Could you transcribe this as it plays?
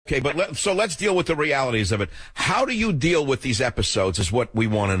Okay, but so let's deal with the realities of it. How do you deal with these episodes is what we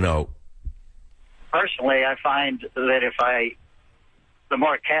want to know. Personally, I find that the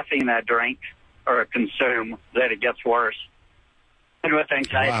more caffeine I drink or consume, that it gets worse. And with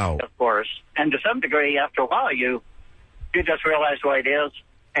anxiety, of course. And to some degree, after a while, you just realize what it is.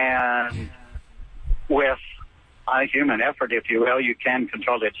 And with human effort, if you will, you can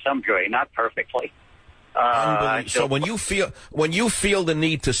control it to some degree, not perfectly. So when you feel the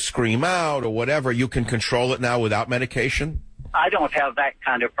need to scream out or whatever, you can control it now without medication? I don't have that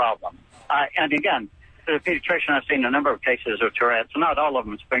kind of problem. And again, as a pediatrician, I've seen a number of cases of Tourette's. Not all of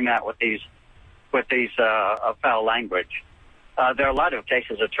them spring out with these foul language. There are a lot of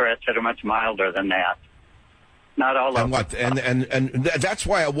cases of Tourette's that are much milder than that. Not all of them. And that's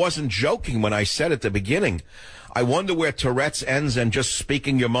why I wasn't joking when I said at the beginning, I wonder where Tourette's ends and just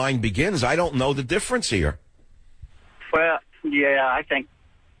speaking your mind begins. I don't know the difference here. Well, yeah, I think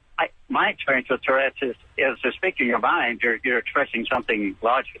my experience with Tourette's is to speaking your mind, you're expressing something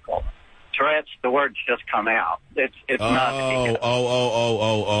logical. Tourette's, the words just come out. It's not.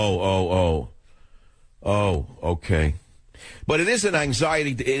 Oh, okay. But it is an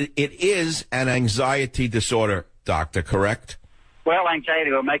anxiety. It is an anxiety disorder, doctor, correct? Well,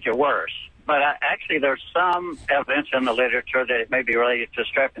 anxiety will make it worse. But actually, there's some evidence in the literature that it may be related to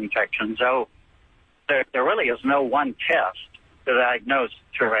strep infections. So there really is no one test to diagnose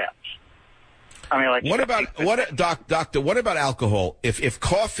Tourette's. I mean, like doctor? What about alcohol? If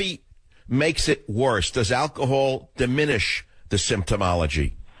coffee makes it worse, does alcohol diminish the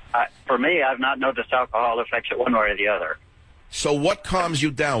symptomology? For me, I've not noticed alcohol affects it one way or the other. So what calms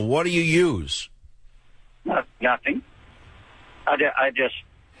you down? What do you use? Nothing.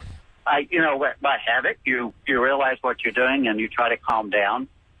 By habit, you realize what you're doing and you try to calm down.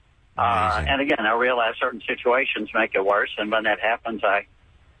 And again, I realize certain situations make it worse, and when that happens, I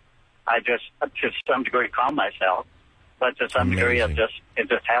just to some degree calm myself. But to some degree, it just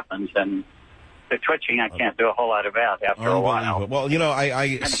happens, and the twitching I can't do a whole lot about after a while. Well,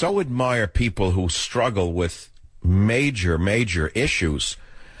 I so admire people who struggle with major issues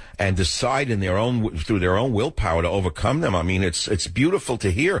and decide through their own willpower to overcome them. I mean, it's beautiful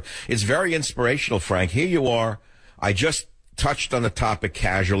to hear. It's very inspirational, Frank. Here you are. I just touched on the topic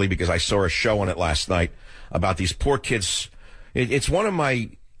casually because I saw a show on it last night about these poor kids. It's one of my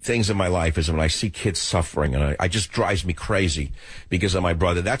things in my life is when I see kids suffering, and it just drives me crazy because of my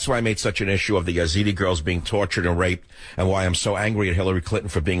brother. That's why I made such an issue of the Yazidi girls being tortured and raped, and why I'm so angry at Hillary Clinton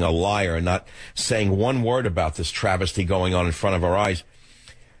for being a liar and not saying one word about this travesty going on in front of our eyes.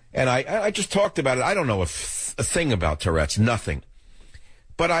 And I just talked about it. I don't know a thing about Tourette's, nothing.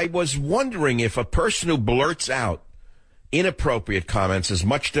 But I was wondering if a person who blurts out inappropriate comments is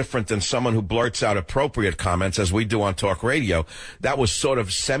much different than someone who blurts out appropriate comments, as we do on talk radio. That was sort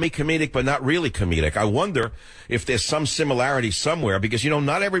of semi-comedic, but not really comedic. I wonder if there's some similarity somewhere, because,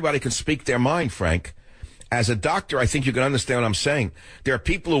 not everybody can speak their mind, Frank. As a doctor, I think you can understand what I'm saying. There are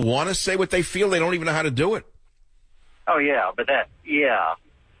people who want to say what they feel. They don't even know how to do it. Oh, yeah, but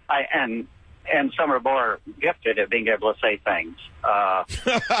and some are more gifted at being able to say things.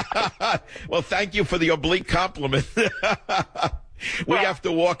 Well, thank you for the oblique compliment. We have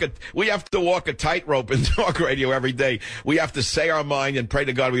to walk a tightrope in talk radio every day. We have to say our mind and pray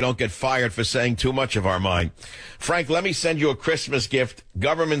to God we don't get fired for saying too much of our mind. Frank, let me send you a Christmas gift,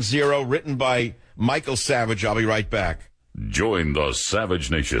 Government Zero, written by Michael Savage. I'll be right back. Join the Savage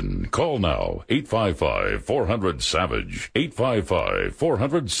Nation. Call now, 855-400-SAVAGE,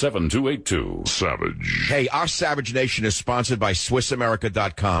 855-400-7282. Savage. Hey, our Savage Nation is sponsored by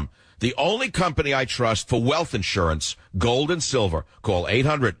SwissAmerica.com, the only company I trust for wealth insurance, gold and silver. Call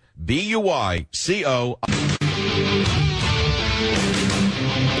 800-BUICO.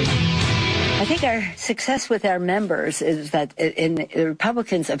 I think our success with our members is that in the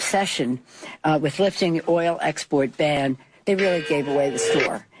Republicans' obsession with lifting the oil export ban, they really gave away the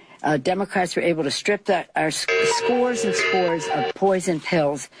store. Democrats were able to strip our scores and scores of poison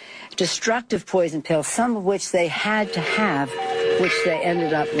pills, destructive poison pills, some of which they had to have, which they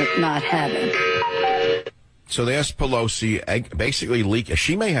ended up with not having. So they asked Pelosi, basically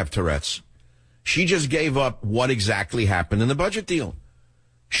she may have Tourette's. She just gave up what exactly happened in the budget deal.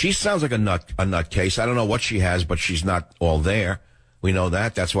 She sounds like a nutcase. I don't know what she has, but she's not all there. We know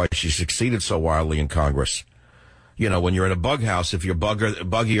that. That's why she succeeded so wildly in Congress. When you're in a bug house, if you're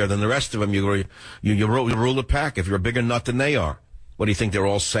buggier than the rest of them, you rule the pack. If you're a bigger nut than they are. What do you think? They're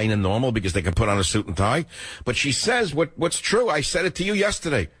all sane and normal because they can put on a suit and tie? But she says what's true. I said it to you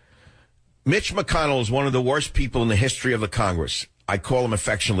yesterday. Mitch McConnell is one of the worst people in the history of the Congress. I call him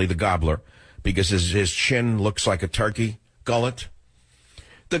affectionately the gobbler because his chin looks like a turkey gullet.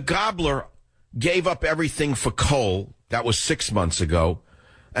 The gobbler gave up everything for coal. That was 6 months ago.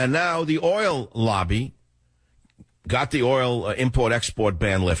 And now the oil lobby got the oil import-export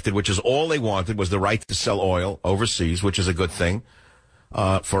ban lifted, which is all they wanted, was the right to sell oil overseas, which is a good thing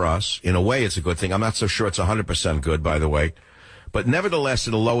for us. In a way, it's a good thing. I'm not so sure it's 100% good, by the way. But nevertheless,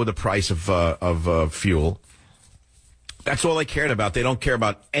 it'll lower the price of fuel. That's all they cared about. They don't care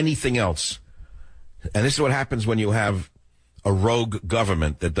about anything else. And this is what happens when you have a rogue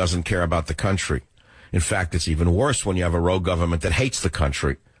government that doesn't care about the country. In fact, it's even worse when you have a rogue government that hates the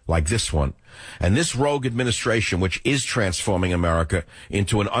country, like this one. And this rogue administration, which is transforming America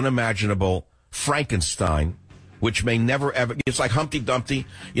into an unimaginable Frankenstein, which may never ever, it's like Humpty Dumpty,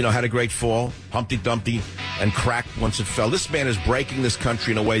 had a great fall, Humpty Dumpty, and cracked once it fell. This man is breaking this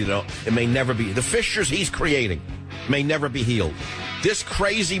country in a way that it may never be. The fissures he's creating may never be healed. This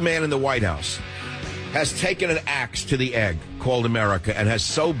crazy man in the White House has taken an axe to the egg called America and has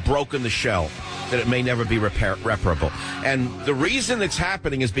so broken the shell that it may never be reparable. And the reason it's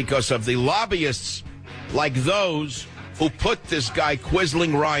happening is because of the lobbyists like those who put this guy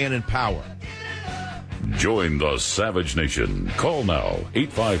Quisling Ryan in power. Join the Savage Nation. Call now,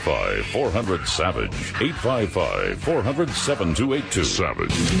 855-400-SAVAGE, 855-400-7282.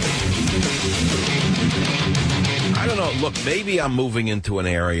 Savage. I don't know. Look, maybe I'm moving into an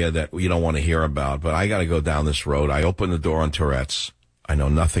area that you don't want to hear about, but I got to go down this road. I opened the door on Tourette's. I know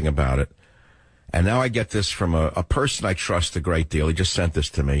nothing about it. And now I get this from a person I trust a great deal. He just sent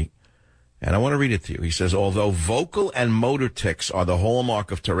this to me, and I want to read it to you. He says, although vocal and motor tics are the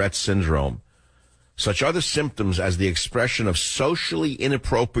hallmark of Tourette's syndrome, such other symptoms as the expression of socially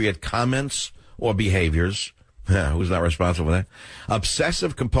inappropriate comments or behaviors, who's not responsible for that?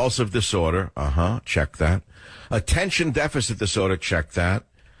 Obsessive compulsive disorder, check that. Attention deficit disorder, check that.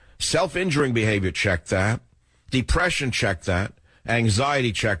 Self-injuring behavior, check that. Depression, check that.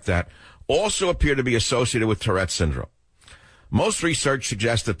 Anxiety, check that. Also appear to be associated with Tourette syndrome. Most research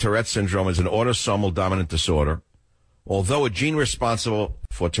suggests that Tourette syndrome is an autosomal dominant disorder, although a gene responsible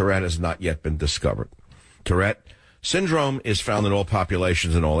for Tourette has not yet been discovered. Tourette syndrome is found in all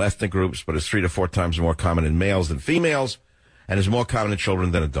populations and all ethnic groups, but is 3 to 4 times more common in males than females, and is more common in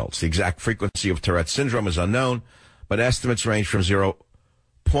children than adults. The exact frequency of Tourette syndrome is unknown, but estimates range from 0.05%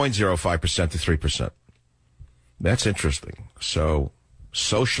 to 3%. That's interesting. So,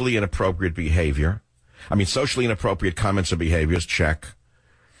 socially inappropriate comments or behaviors, check.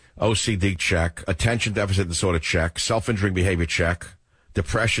 OCD, check. Attention deficit disorder, check. Self-injuring behavior, check.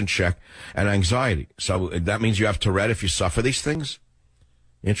 Depression, check. And anxiety. So that means you have Tourette if you suffer these things?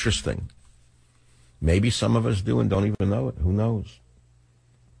 Interesting. Maybe some of us do and don't even know it. Who knows?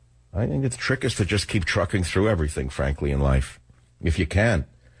 I think the trick is to just keep trucking through everything, frankly, in life. If you can.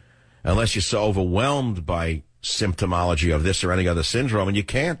 Unless you're so overwhelmed by symptomology of this or any other syndrome, and you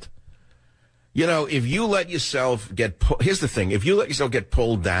can't. If you let yourself here's the thing, if you let yourself get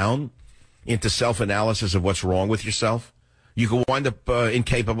pulled down into self-analysis of what's wrong with yourself, you can wind up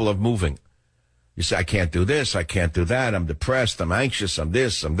incapable of moving. You say, I can't do this, I can't do that, I'm depressed, I'm anxious, I'm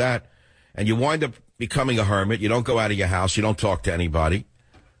this, I'm that. And you wind up becoming a hermit. You don't go out of your house, you don't talk to anybody.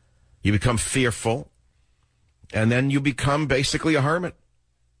 You become fearful. And then you become basically a hermit.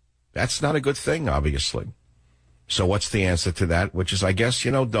 That's not a good thing, obviously. So what's the answer to that? Which is, I guess,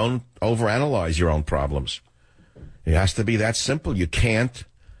 don't overanalyze your own problems. It has to be that simple. You can't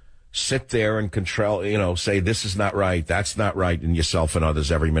sit there and control, say this is not right, that's not right in yourself and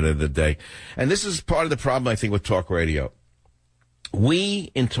others every minute of the day. And this is part of the problem, I think, with talk radio. We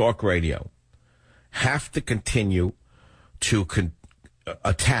in talk radio have to continue to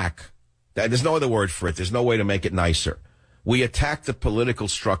attack. There's no other word for it. There's no way to make it nicer. We attack the political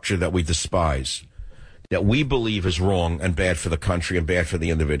structure that we despise, that we believe is wrong and bad for the country and bad for the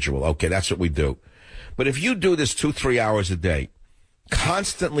individual. Okay, that's what we do. But if you do this 2-3 hours a day,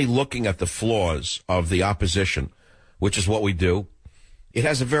 constantly looking at the flaws of the opposition, which is what we do, it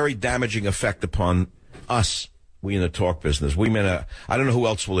has a very damaging effect upon us, we in the talk business. I don't know who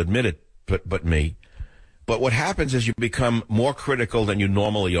else will admit it but me. But what happens is you become more critical than you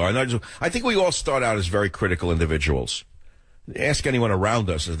normally are. And I think we all start out as very critical individuals. Ask anyone around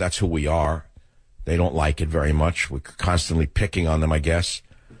us, that's who we are. They don't like it very much. We're constantly picking on them, I guess,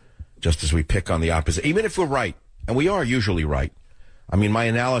 just as we pick on the opposite. Even if we're right, and we are usually right. I mean, my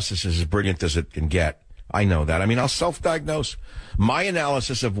analysis is as brilliant as it can get. I know that. I mean, I'll self-diagnose. My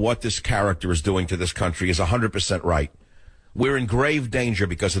analysis of what this character is doing to this country is 100% right. We're in grave danger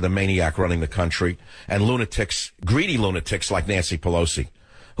because of the maniac running the country and lunatics, greedy lunatics like Nancy Pelosi,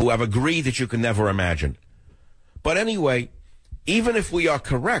 who have a greed that you can never imagine. But anyway, even if we are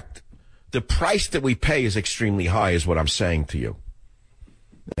correct, the price that we pay is extremely high, is what I'm saying to you.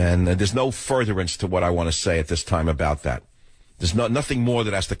 And there's no furtherance to what I want to say at this time about that. There's nothing more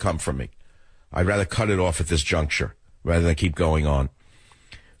that has to come from me. I'd rather cut it off at this juncture rather than keep going on.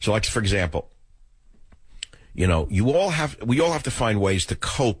 So, like, for example, you know, we all have to find ways to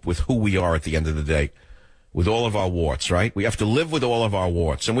cope with who we are at the end of the day, with all of our warts, right? We have to live with all of our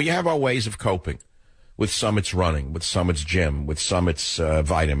warts, and we have our ways of coping. With some it's running, with some it's gym, with some it's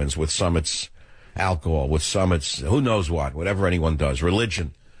vitamins, with some it's alcohol, with some it's who knows what, whatever anyone does.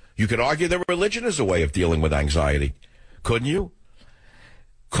 Religion. You could argue that religion is a way of dealing with anxiety, couldn't you?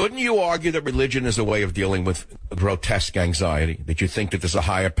 Couldn't you argue that religion is a way of dealing with grotesque anxiety, that you think that there's a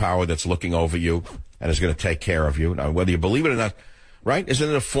higher power that's looking over you and is going to take care of you? Now, whether you believe it or not, right? Isn't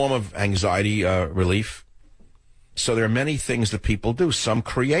it a form of anxiety relief? So there are many things that people do. Some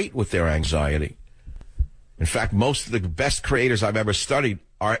create with their anxiety. In fact, most of the best creators I've ever studied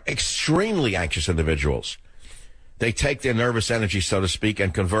are extremely anxious individuals. They take their nervous energy, so to speak,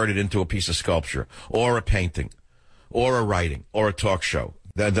 and convert it into a piece of sculpture or a painting or a writing or a talk show.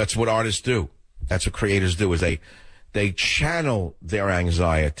 That's what artists do. That's what creators do, is they channel their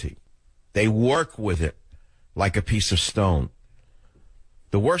anxiety. They work with it like a piece of stone.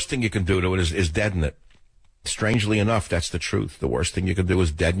 The worst thing you can do to it is deaden it. Strangely enough, that's the truth. The worst thing you can do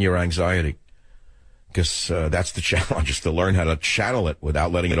is deaden your anxiety. Because that's the challenge, is to learn how to channel it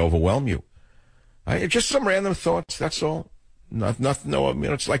without letting it overwhelm you. Just some random thoughts, that's all. Nothing. No, I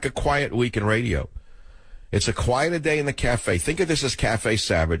mean, it's like a quiet week in radio. It's a quieter day in the cafe. Think of this as Cafe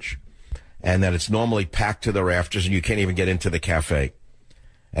Savage, and that it's normally packed to the rafters, and you can't even get into the cafe.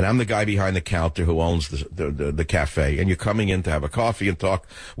 And I'm the guy behind the counter who owns the cafe, and you're coming in to have a coffee and talk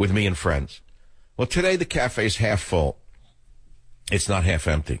with me and friends. Well, today the cafe is half full. It's not half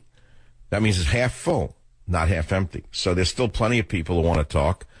empty. That means it's half full, not half empty. So there's still plenty of people who want to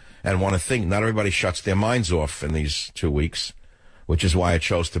talk and want to think. Not everybody shuts their minds off in these 2 weeks, which is why I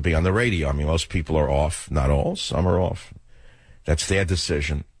chose to be on the radio. I mean, most people are off. Not all. Some are off. That's their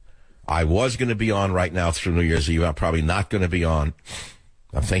decision. I was going to be on right now through New Year's Eve. I'm probably not going to be on.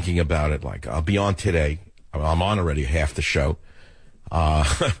 I'm thinking about it. Like, I'll be on today. I'm on already half the show. I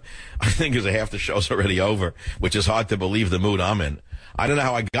think half the show's already over, which is hard to believe the mood I'm in. I don't know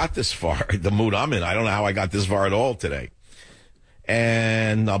how I got this far, the mood I'm in. I don't know how I got this far at all today.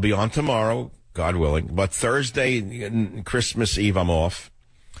 And I'll be on tomorrow, God willing. But Thursday, Christmas Eve, I'm off.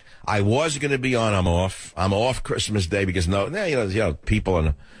 I was going to be on, I'm off. I'm off Christmas Day because people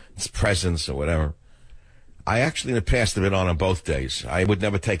and it's presents or whatever. I actually in the past have been on both days. I would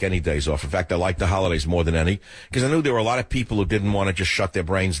never take any days off. In fact, I like the holidays more than any because I knew there were a lot of people who didn't want to just shut their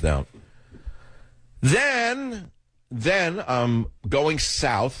brains down. Then I'm going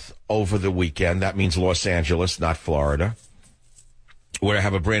south over the weekend. That means Los Angeles, not Florida, where I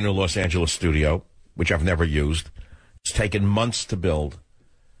have a brand new Los Angeles studio, which I've never used. It's taken months to build.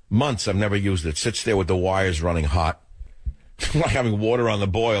 Months, I've never used it. It sits there with the wires running hot. Like having water on the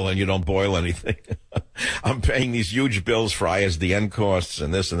boil and you don't boil anything. I'm paying these huge bills for ISDN costs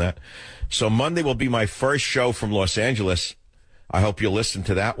and this and that. So Monday will be my first show from Los Angeles. I hope you'll listen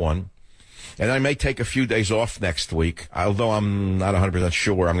to that one. And I may take a few days off next week, although I'm not 100%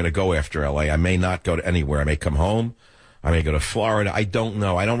 sure where I'm going to go after L.A. I may not go to anywhere. I may come home. I may go to Florida. I don't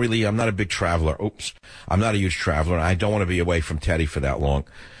know. I'm not a big traveler. I'm not a huge traveler. And I don't want to be away from Teddy for that long.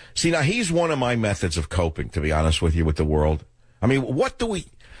 See, now he's one of my methods of coping, to be honest with you, with the world. I mean, what do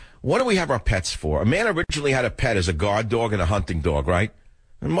we have our pets for? A man originally had a pet as a guard dog and a hunting dog, right?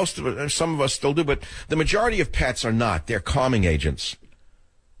 And some of us still do, but the majority of pets are not. They're calming agents.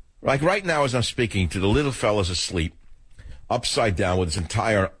 Like right now as I'm speaking to, the little fella's asleep, upside down with his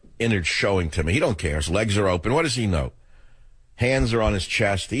entire innards showing to me. He don't care. His legs are open. What does he know? Hands are on his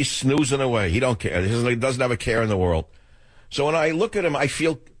chest. He's snoozing away. He don't care. He doesn't have a care in the world. So when I look at him, I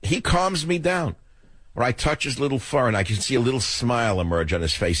feel he calms me down. Or I touch his little fur and I can see a little smile emerge on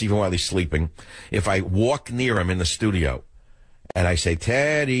his face even while he's sleeping. If I walk near him in the studio and I say,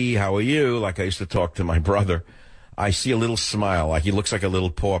 Teddy, how are you? Like I used to talk to my brother. I see a little smile, like he looks like a little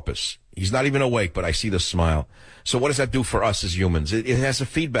porpoise. He's not even awake, but I see the smile. So what does that do for us as humans? It has a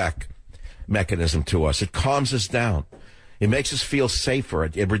feedback mechanism to us. It calms us down. It makes us feel safer.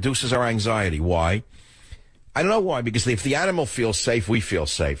 It reduces our anxiety. Why? I don't know why, because if the animal feels safe, we feel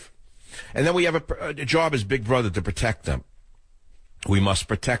safe. And then we have a job as Big Brother to protect them. We must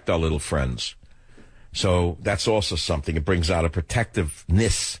protect our little friends. So that's also something. It brings out a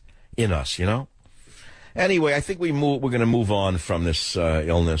protectiveness in us, you know? Anyway, I think we're going to move on from this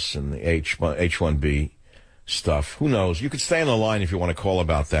illness and the H1B stuff. Who knows? You could stay on the line if you want to call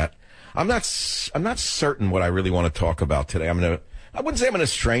about that. I'm not certain what I really want to talk about today. I wouldn't say I'm in a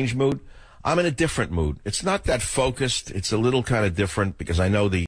strange mood. I'm in a different mood. It's not that focused. It's a little kind of different because I know the